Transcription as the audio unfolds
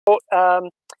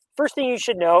first thing you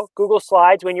should know, Google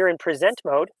Slides, when you're in present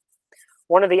mode,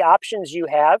 one of the options you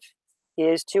have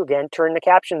is to, again, turn the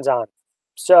captions on.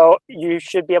 So you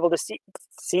should be able to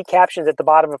see captions at the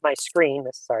bottom of my screen.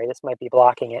 Sorry, this might be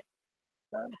blocking it.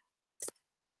 There you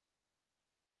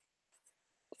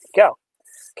go.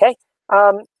 Okay.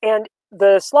 And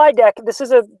the slide deck, this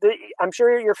is I'm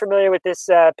sure you're familiar with this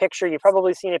picture. You've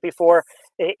probably seen it before.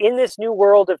 In this new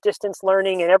world of distance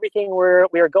learning and everything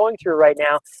we are going through right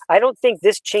now, I don't think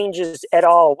this changes at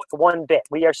all one bit.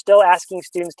 We are still asking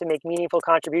students to make meaningful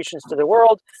contributions to the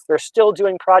world. We're still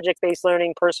doing project-based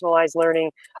learning, personalized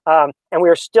learning, and we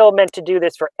are still meant to do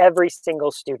this for every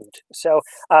single student. So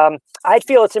I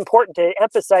feel it's important to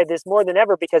emphasize this more than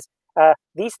ever, because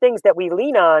these things that we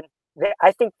lean on,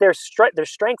 I think there's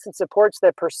strengths and supports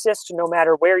that persist no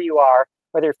matter where you are,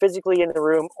 whether you're physically in the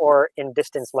room or in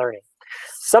distance learning.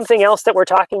 Something else that we're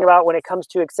talking about when it comes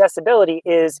to accessibility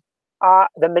is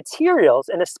the materials,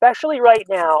 and especially right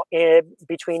now,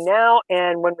 between now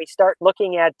and when we start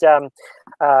looking at in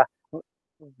a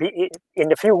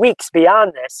few weeks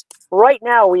beyond this, right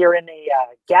now we are in a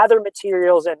gather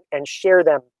materials and share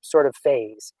them sort of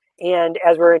phase. And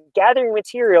as we're gathering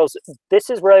materials, this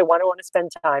is where I want to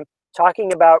spend time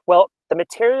talking about, well, the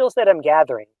materials that I'm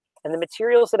gathering and the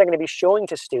materials that I'm going to be showing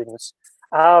to students,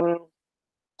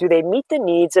 do they meet the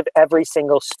needs of every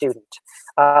single student?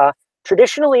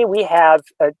 Traditionally, we have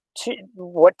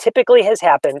what typically has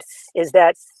happened is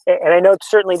that, and I know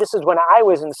certainly this is when I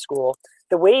was in school,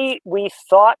 the way we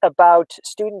thought about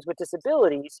students with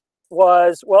disabilities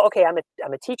was, well, okay, I'm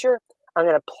a teacher. I'm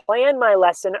going to plan my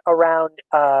lesson around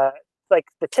like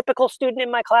the typical student in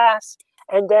my class.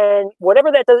 And then whatever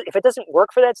that does, if it doesn't work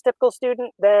for that typical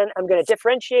student, then I'm going to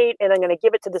differentiate and I'm going to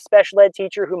give it to the special ed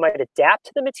teacher who might adapt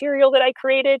to the material that I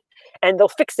created, and they'll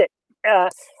fix it.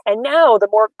 And now the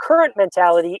more current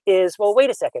mentality is, well, wait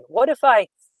a second. What if I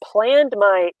planned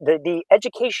the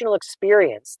educational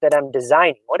experience that I'm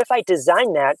designing? What if I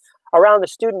design that around the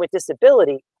student with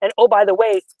disability? And oh, by the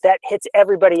way, that hits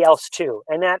everybody else too.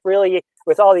 And that really,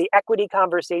 with all the equity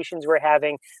conversations we're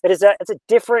having, it's a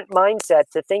different mindset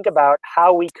to think about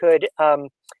how we could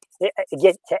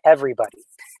get to everybody.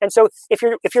 And so if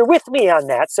you're with me on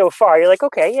that so far, you're like,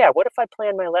 okay, yeah, what if I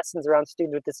plan my lessons around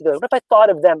students with disability? What if I thought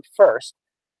of them first?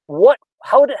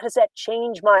 How does that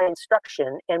change my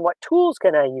instruction, and what tools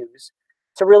can I use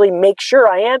to really make sure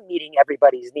I am meeting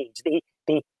everybody's needs?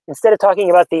 Instead of talking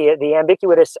about the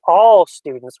ambiguous all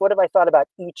students, what have I thought about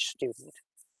each student?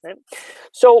 Right?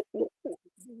 So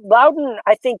Loudon,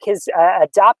 I think, has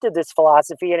adopted this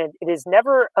philosophy, and it has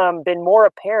never been more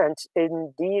apparent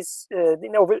in these,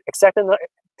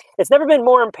 it's never been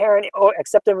more apparent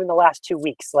except in the last 2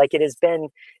 weeks. Like, it has been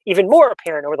even more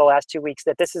apparent over the last 2 weeks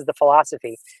that this is the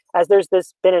philosophy, as there's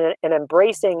been an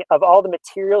embracing of all the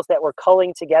materials that we're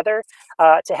culling together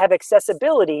to have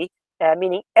accessibility,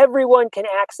 meaning everyone can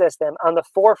access them, on the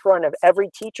forefront of every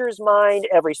teacher's mind,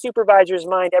 every supervisor's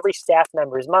mind, every staff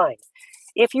member's mind.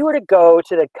 If you were to go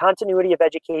to the Continuity of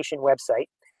Education website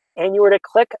and you were to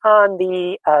click on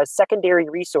the secondary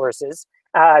resources,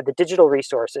 the digital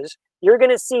resources, you're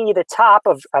going to see the top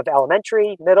of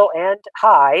elementary, middle, and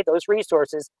high, those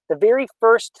resources. The very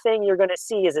first thing you're going to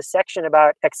see is a section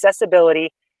about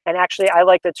accessibility, and actually I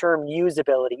like the term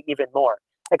usability even more.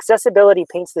 Accessibility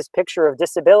paints this picture of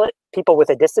people with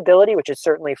a disability, which is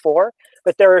certainly for,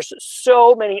 but there's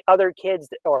so many other kids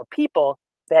or people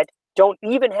that don't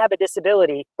even have a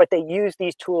disability, but they use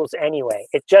these tools anyway.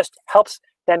 It just helps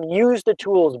them use the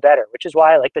tools better, which is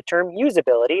why I like the term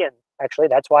usability, and actually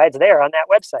that's why it's there on that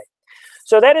website.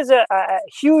 So that is a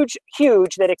huge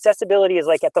that accessibility is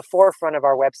like at the forefront of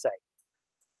our website.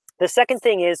 The second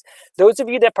thing is, those of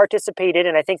you that participated,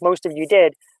 and I think most of you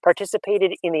did,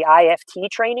 participated in the IFT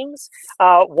trainings.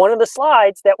 One of the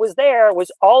slides that was there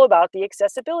was all about the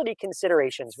accessibility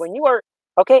considerations. When you are,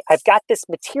 okay, I've got this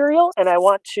material and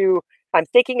I'm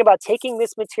thinking about taking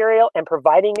this material and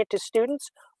providing it to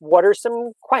students. What are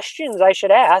some questions I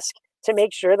should ask to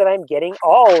make sure that I'm getting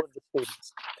all of the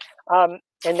students?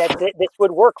 And that this would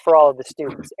work for all of the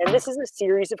students. And this is a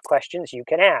series of questions you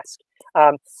can ask.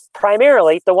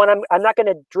 Primarily, the one I'm not going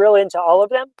to drill into all of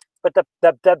them, but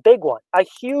the big one, a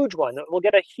huge one that will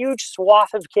get a huge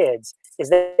swath of kids, is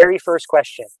the very first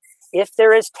question. If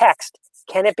there is text,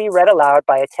 can it be read aloud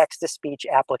by a text-to-speech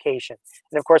application?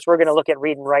 And of course, we're going to look at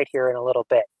Read and Write here in a little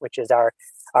bit, which is our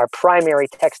primary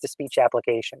text-to-speech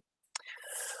application.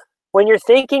 When you're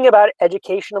thinking about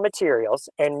educational materials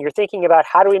and you're thinking about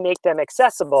how do we make them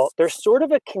accessible, there's sort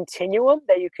of a continuum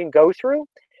that you can go through.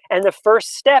 And the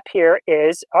first step here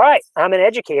is, all right, I'm an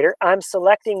educator. I'm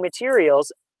selecting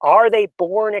materials. Are they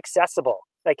born accessible?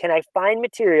 Like, can I find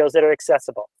materials that are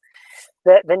accessible?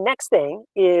 The next thing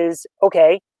is,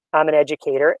 okay, I'm an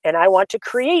educator and I want to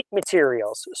create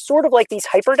materials, sort of like these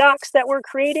hyperdocs that we're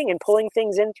creating and pulling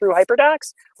things in through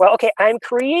hyperdocs. Well, okay, I'm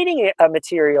creating a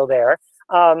material there.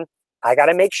 I got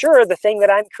to make sure the thing that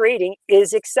I'm creating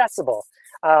is accessible.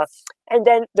 And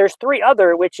then there's three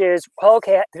other, which is, well,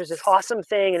 okay, there's this awesome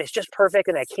thing and it's just perfect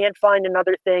and I can't find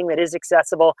another thing that is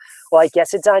accessible. Well, I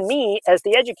guess it's on me as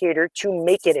the educator to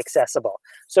make it accessible.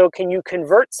 So can you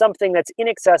convert something that's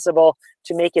inaccessible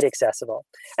to make it accessible?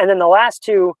 And then the last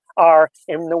two are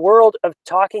in the world of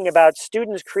talking about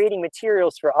students creating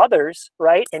materials for others,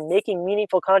 right, and making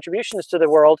meaningful contributions to the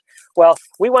world. Well,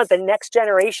 we want the next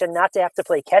generation not to have to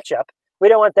play catch up. We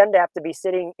don't want them to have to be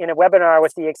sitting in a webinar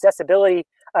with the accessibility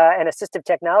and assistive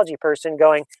technology person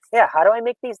going, yeah, how do I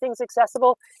make these things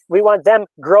accessible? We want them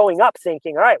growing up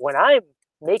thinking, all right, when I'm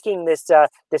making this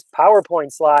this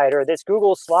PowerPoint slide or this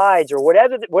Google Slides or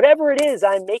whatever it is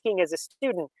I'm making as a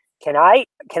student, can I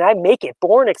make it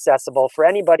born accessible for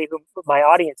anybody who my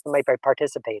audience might be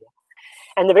participating?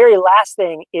 And the very last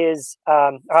thing is,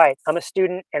 all right, I'm a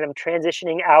student and I'm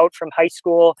transitioning out from high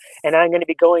school and I'm going to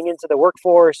be going into the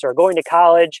workforce or going to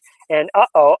college. And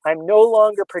I'm no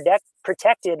longer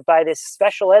protected by this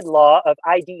special ed law of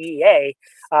IDEA.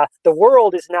 The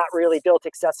world is not really built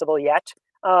accessible yet.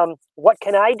 What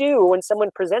can I do when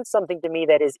someone presents something to me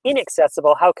that is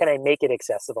inaccessible? How can I make it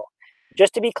accessible?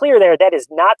 Just to be clear there, that is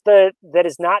not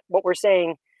what we're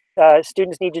saying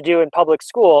students need to do in public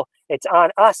school. It's on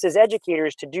us as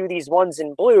educators to do these ones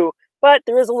in blue, but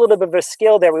there is a little bit of a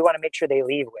skill there we want to make sure they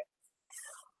leave with.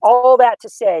 All that to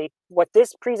say, what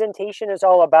this presentation is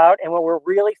all about and what we're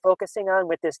really focusing on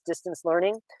with this distance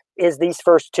learning is these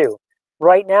first two.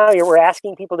 Right now, we're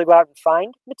asking people to go out and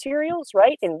find materials,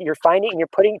 right? And you're finding and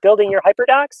you're building your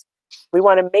hyperdocs. We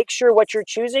want to make sure what you're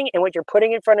choosing and what you're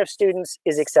putting in front of students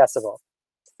is accessible.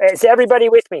 Is everybody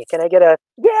with me? Can I get a,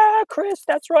 yeah, Chris,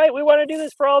 that's right. We want to do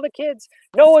this for all the kids.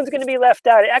 No one's going to be left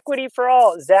out. Equity for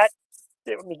all. Is that,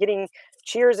 getting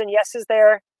cheers and yeses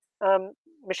there,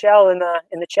 Michelle, in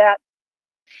the chat?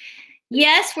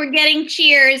 Yes, we're getting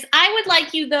cheers. I would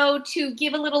like you, though, to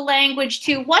give a little language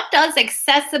to what does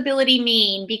accessibility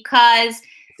mean? Because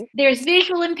there's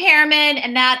visual impairment,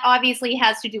 and that obviously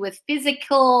has to do with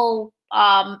physical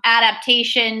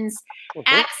adaptations.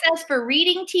 Access for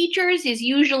reading teachers is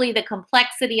usually the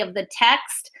complexity of the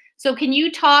text. So can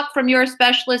you talk from your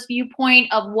specialist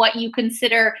viewpoint of what you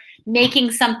consider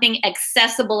making something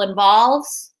accessible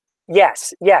involves?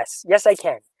 Yes, I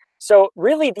can. So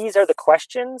really, these are the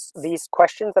questions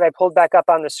that I pulled back up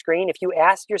on the screen. If you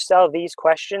ask yourself these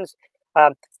questions,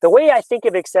 the way I think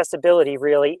of accessibility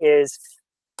really is,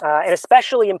 and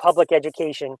especially in public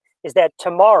education, is that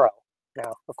tomorrow,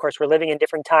 now, of course, we're living in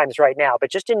different times right now, but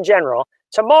just in general,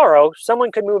 tomorrow, someone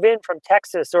could move in from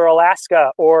Texas or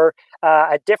Alaska or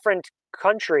a different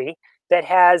country that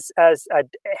has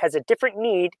a different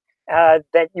need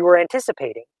that you were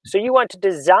anticipating. So you want to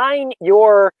design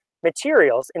your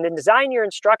materials and then design your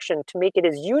instruction to make it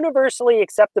as universally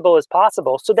acceptable as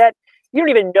possible so that you don't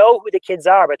even know who the kids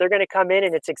are, but they're going to come in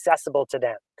and it's accessible to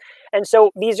them. And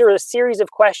so these are a series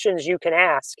of questions you can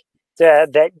ask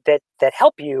that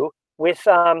help you with,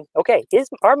 okay,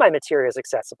 are my materials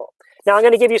accessible? Now I'm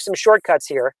going to give you some shortcuts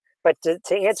here, but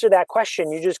to answer that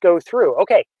question, you just go through,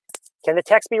 okay, can the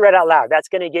text be read out loud? That's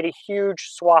going to get a huge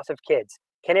swath of kids.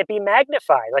 Can it be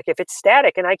magnified? Like if it's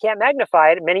static and I can't magnify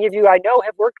it, many of you I know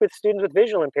have worked with students with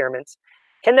visual impairments.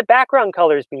 Can the background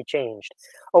colors be changed?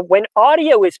 When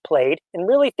audio is played, and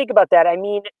really think about that, I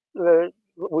mean,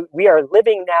 we are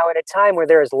living now at a time where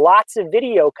there is lots of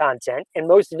video content, and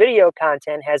most video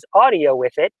content has audio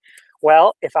with it.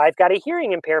 Well, if I've got a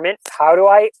hearing impairment, how do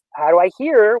I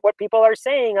hear what people are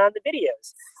saying on the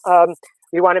videos?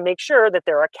 We want to make sure that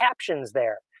there are captions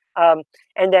there.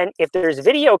 And then if there's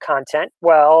video content,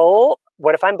 well,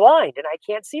 what if I'm blind and I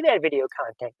can't see that video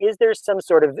content? Is there some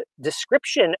sort of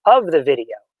description of the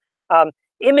video?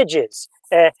 Images.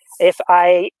 If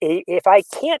I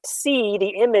can't see the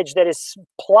image that is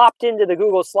plopped into the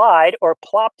Google slide or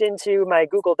plopped into my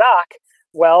Google Doc,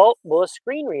 well, will a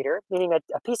screen reader, meaning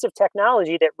a piece of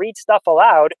technology that reads stuff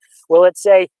aloud, will it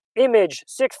say image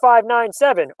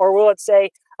 6597, or will it say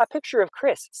a picture of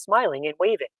Chris smiling and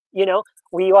waving? You know,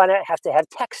 we want to have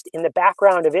text in the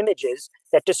background of images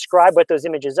that describe what those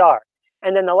images are.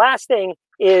 And then the last thing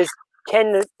is,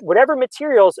 whatever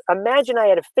materials, imagine I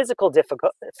had a physical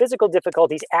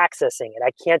difficulties accessing it.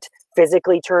 I can't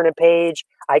physically turn a page.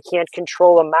 I can't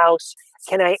control a mouse.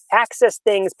 Can I access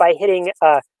things by hitting,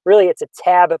 really it's a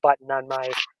tab button on my,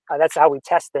 that's how we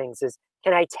test things, is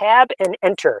can I tab and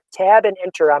enter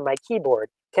on my keyboard?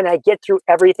 can I get through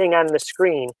everything on the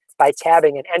screen by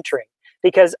tabbing and entering?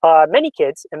 Because many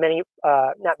kids, and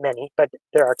not many, but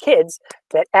there are kids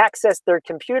that access their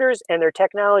computers and their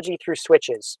technology through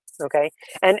switches, okay?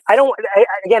 And I don't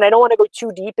want to go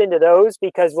too deep into those,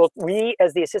 because we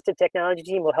as the assistive technology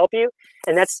team will help you.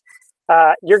 And that's,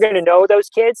 you're going to know those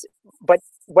kids. But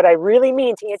what I really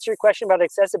mean, to answer your question about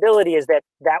accessibility, is that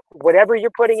whatever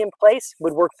you're putting in place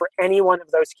would work for any one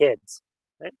of those kids,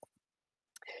 right?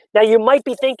 Now, you might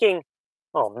be thinking,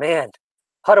 oh man,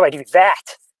 how do I do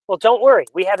that? Well, don't worry.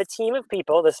 We have a team of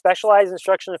people, the specialized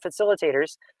instructional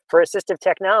facilitators for assistive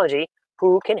technology,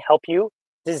 who can help you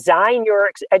design your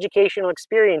educational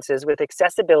experiences with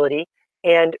accessibility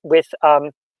and with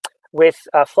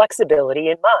flexibility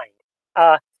in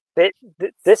mind.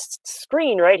 This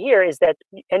screen right here is that,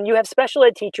 and you have special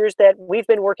ed teachers that we've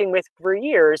been working with for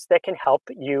years that can help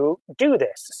you do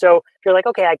this. So if you're like,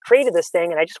 okay, I created this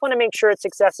thing and I just want to make sure it's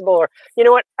accessible, or you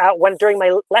know what, during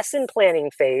my lesson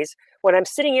planning phase, when I'm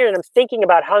sitting here and I'm thinking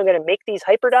about how I'm going to make these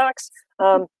hyperdocs,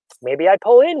 maybe I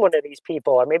pull in one of these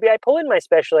people, or maybe I pull in my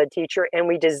special ed teacher, and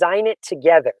we design it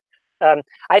together.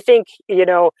 I think, you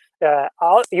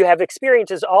have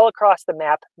experiences all across the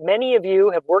map. Many of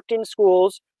you have worked in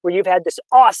schools where you've had this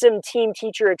awesome team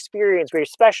teacher experience, where you're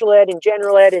special ed and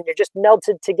general ed, and you're just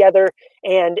melted together,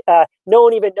 and no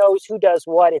one even knows who does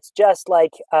what. It's just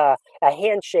like a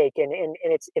handshake, and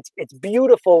it's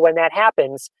beautiful when that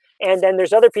happens. And then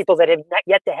there's other people that have not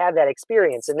yet to have that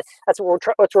experience, and that's what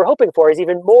we're hoping for, is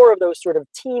even more of those sort of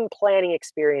team planning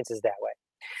experiences that way.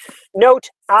 Note,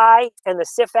 I and the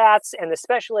CFATs and the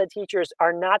special ed teachers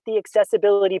are not the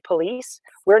accessibility police.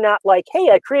 We're not like, hey,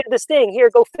 I created this thing,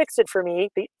 here, go fix it for me.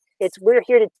 We're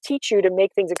here to teach you to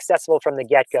make things accessible from the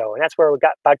get-go, and that's where we're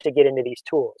about to get into these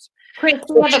tools. Chris,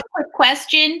 we have a quick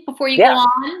question before you go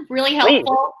on. Really helpful.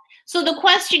 Please. So the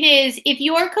question is, if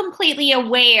you're completely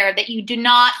aware that you do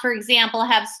not, for example,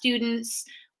 have students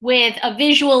with a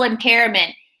visual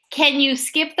impairment, can you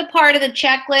skip the part of the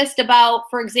checklist about,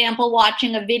 for example,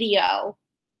 watching a video?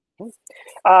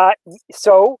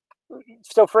 So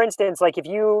for instance, like if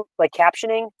you like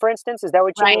captioning, for instance, is that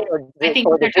what you mean? Or I think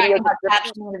they're talking about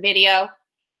captioning the video.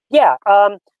 Yeah.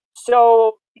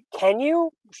 So can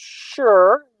you?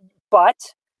 Sure, but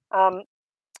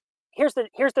here's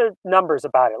the numbers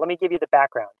about it. Let me give you the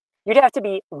background. You'd have to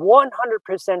be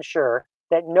 100% sure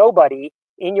that nobody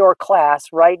in your class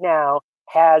right now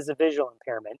has a visual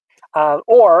impairment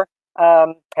or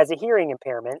has a hearing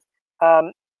impairment.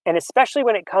 And especially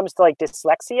when it comes to like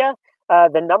dyslexia,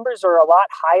 the numbers are a lot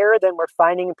higher than we're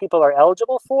finding people are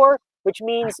eligible for, which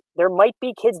means there might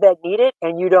be kids that need it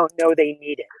and you don't know they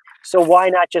need it. So why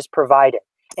not just provide it?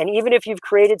 And even if you've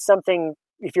created something,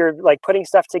 if you're like putting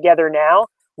stuff together now,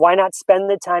 why not spend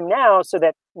the time now, so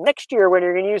that next year when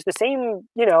you're going to use the same,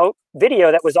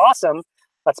 video that was awesome,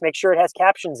 let's make sure it has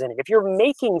captions in it. If you're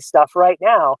making stuff right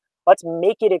now, let's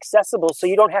make it accessible so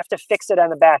you don't have to fix it on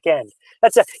the back end.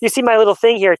 You see my little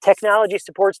thing here, technology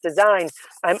supports design.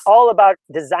 I'm all about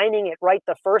designing it right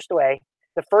the first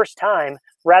time,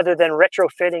 rather than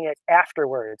retrofitting it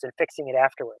afterwards and fixing it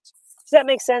afterwards. Does that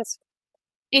make sense?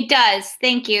 It does.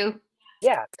 Thank you.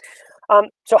 Yeah.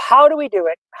 So how do we do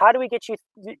it? How do we get you,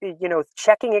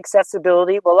 checking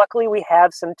accessibility? Well, luckily we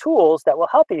have some tools that will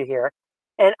help you here.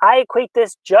 And I equate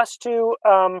this just to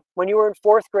when you were in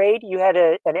 4th grade, you had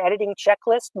an editing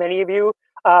checklist. Many of you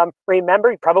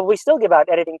remember, you probably still give out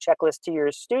editing checklists to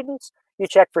your students. You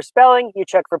check for spelling, you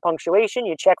check for punctuation,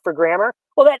 you check for grammar.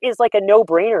 Well, that is like a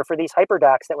no-brainer for these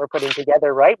hyperdocs that we're putting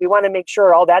together, right? We want to make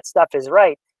sure all that stuff is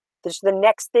right. The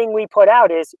next thing we put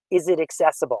out is it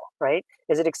accessible, right?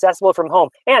 Is it accessible from home?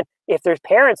 And if there's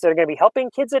parents that are going to be helping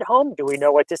kids at home, do we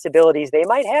know what disabilities they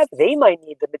might have? They might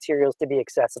need the materials to be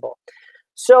accessible.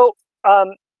 So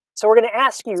we're going to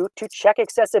ask you to check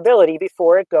accessibility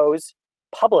before it goes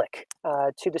public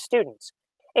to the students.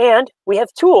 And we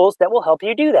have tools that will help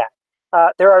you do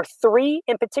that. There are 3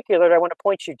 in particular that I want to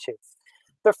point you to.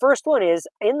 The first one is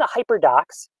in the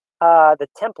hyperdocs, the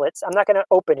templates. I'm not going to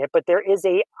open it, but there is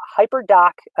a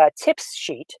hyperdoc tips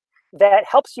sheet that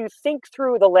helps you think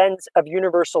through the lens of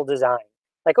universal design.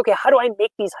 Like, okay, how do I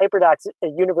make these hyperdocs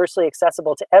universally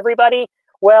accessible to everybody?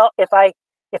 Well, if I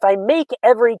make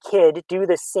every kid do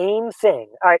the same thing,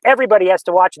 all right, everybody has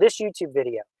to watch this YouTube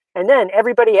video, and then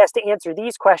everybody has to answer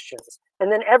these questions,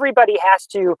 and then everybody has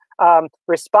to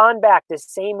respond back the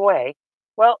same way.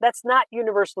 Well, that's not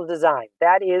universal design.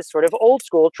 That is sort of old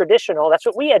school, traditional. That's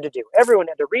what we had to do. Everyone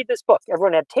had to read this book.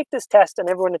 Everyone had to take this test, and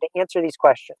everyone had to answer these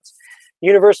questions.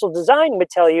 Universal design would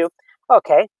tell you,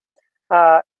 okay,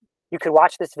 you could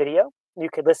watch this video. You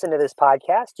could listen to this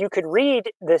podcast. You could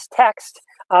read this text,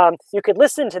 You could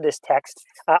listen to this text.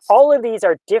 All of these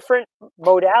are different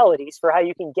modalities for how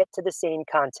you can get to the same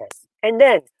content. And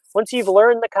then once you've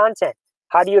learned the content,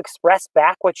 how do you express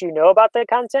back what you know about the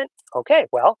content? Okay,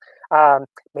 well,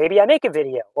 maybe I make a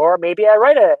video, or maybe I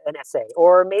write an essay,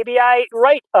 or maybe I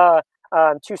write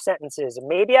 2 sentences, and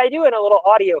maybe I do it in a little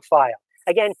audio file.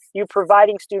 Again, you're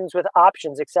providing students with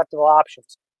options, acceptable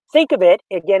options. Think of it,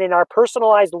 again, in our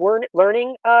personalized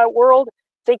learning world,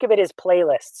 think of it as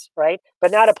playlists, right?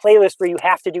 But not a playlist where you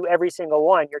have to do every single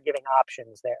one. You're giving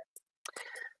options there.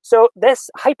 So this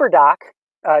HyperDoc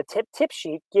tip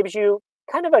sheet gives you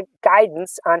kind of a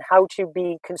guidance on how to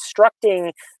be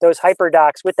constructing those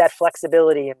HyperDocs with that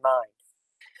flexibility in mind.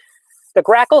 The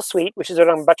Grackle suite, which is what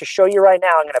I'm about to show you right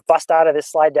now, I'm going to bust out of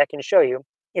this slide deck and show you,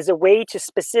 is a way to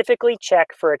specifically check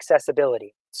for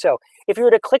accessibility. So if you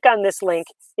were to click on this link,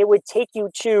 it would take you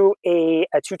to a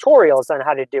tutorials on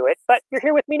how to do it, but you're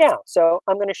here with me now, so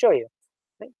I'm going to show you.